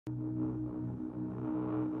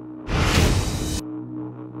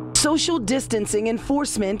Social distancing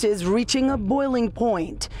enforcement is reaching a boiling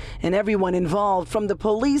point, and everyone involved, from the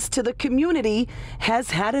police to the community,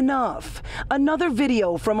 has had enough. Another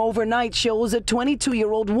video from overnight shows a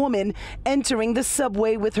 22-year-old woman entering the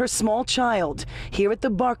subway with her small child here at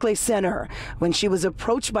the Barclays Center when she was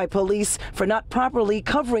approached by police for not properly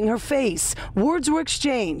covering her face. Words were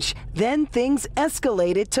exchanged, then things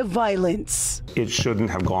escalated to violence. It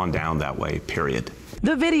shouldn't have gone down that way, period.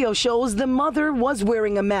 The video shows the mother was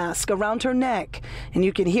wearing a mask around her neck, and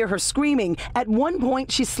you can hear her screaming. At one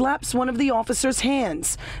point, she slaps one of the officer's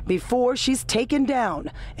hands before she's taken down,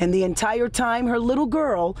 and the entire time her little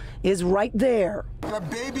girl is right there. That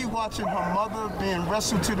baby watching her mother being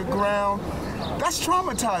wrestled to the ground, that's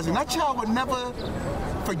traumatizing. That child would never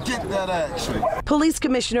forget that action. Police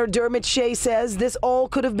Commissioner Dermot Shea says this all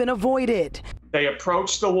could have been avoided. They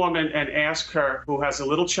approached the woman and asked her, who has a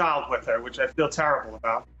little child with her, which I feel terrible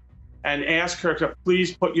about, and asked her to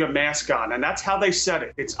please put your mask on. And that's how they said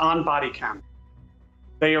it. It's on body cam.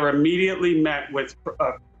 They are immediately met with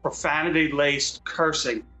profanity-laced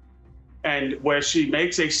cursing, and where she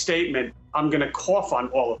makes a statement, "I'm going to cough on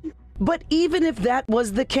all of you." But even if that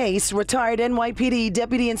was the case, retired NYPD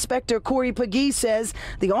Deputy Inspector Corey Pagee says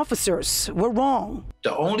the officers were wrong.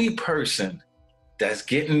 The only person that's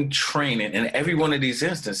getting training in every one of these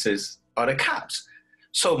instances are the cops.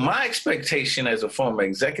 So my expectation as a former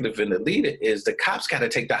executive and a leader is the cops got to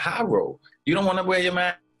take the high road. You don't want to wear your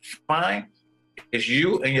mask? Fine. It's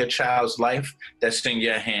you and your child's life that's in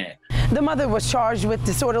your hand. The mother was charged with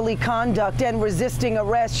disorderly conduct and resisting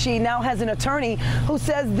arrest. She now has an attorney who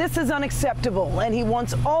says this is unacceptable, and he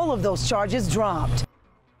wants all of those charges dropped.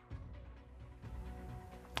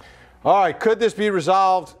 All right, could this be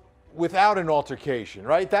resolved without an altercation,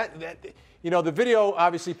 right? You know, the video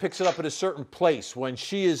obviously picks it up at a certain place when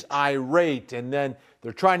she is irate, and then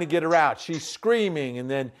they're trying to get her out. She's screaming, and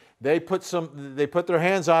then they put their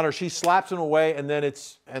hands on her. She slaps them away, and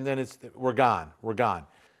then we're gone. We're gone.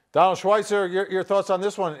 Donald Schweitzer, your thoughts on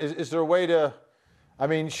this one? Is there a way to? I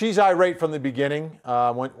mean, she's irate from the beginning.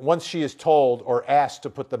 Once she is told or asked to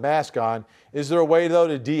put the mask on, is there a way though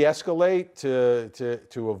to de-escalate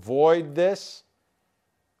to avoid this?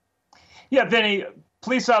 Yeah, Vinny,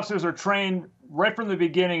 police officers are trained right from the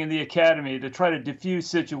beginning in the academy to try to diffuse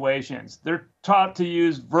situations. They're taught to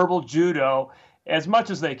use verbal judo as much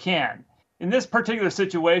as they can. In this particular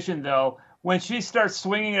situation, though, when she starts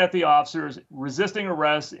swinging at the officers, resisting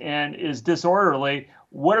arrest, and is disorderly,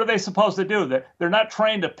 what are they supposed to do? They're not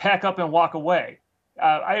trained to pack up and walk away.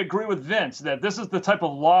 I agree with Vince that this is the type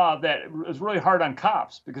of law that is really hard on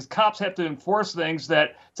cops, because cops have to enforce things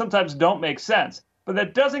that sometimes don't make sense. But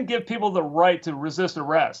that doesn't give people the right to resist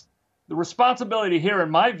arrest. The responsibility here,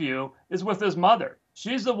 in my view, is with his mother.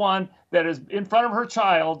 She's the one that is in front of her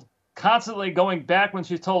child, constantly going back when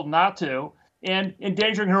she's told not to, and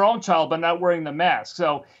endangering her own child by not wearing the mask.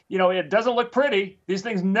 So, you know, it doesn't look pretty. These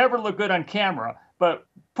things never look good on camera. But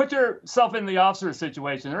put yourself in the officer's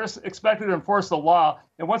situation. They're expected to enforce the law.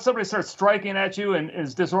 And once somebody starts striking at you and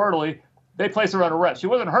is disorderly, they place her on arrest. She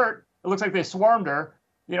wasn't hurt. It looks like they swarmed her,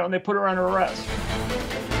 you know, and they put her under arrest.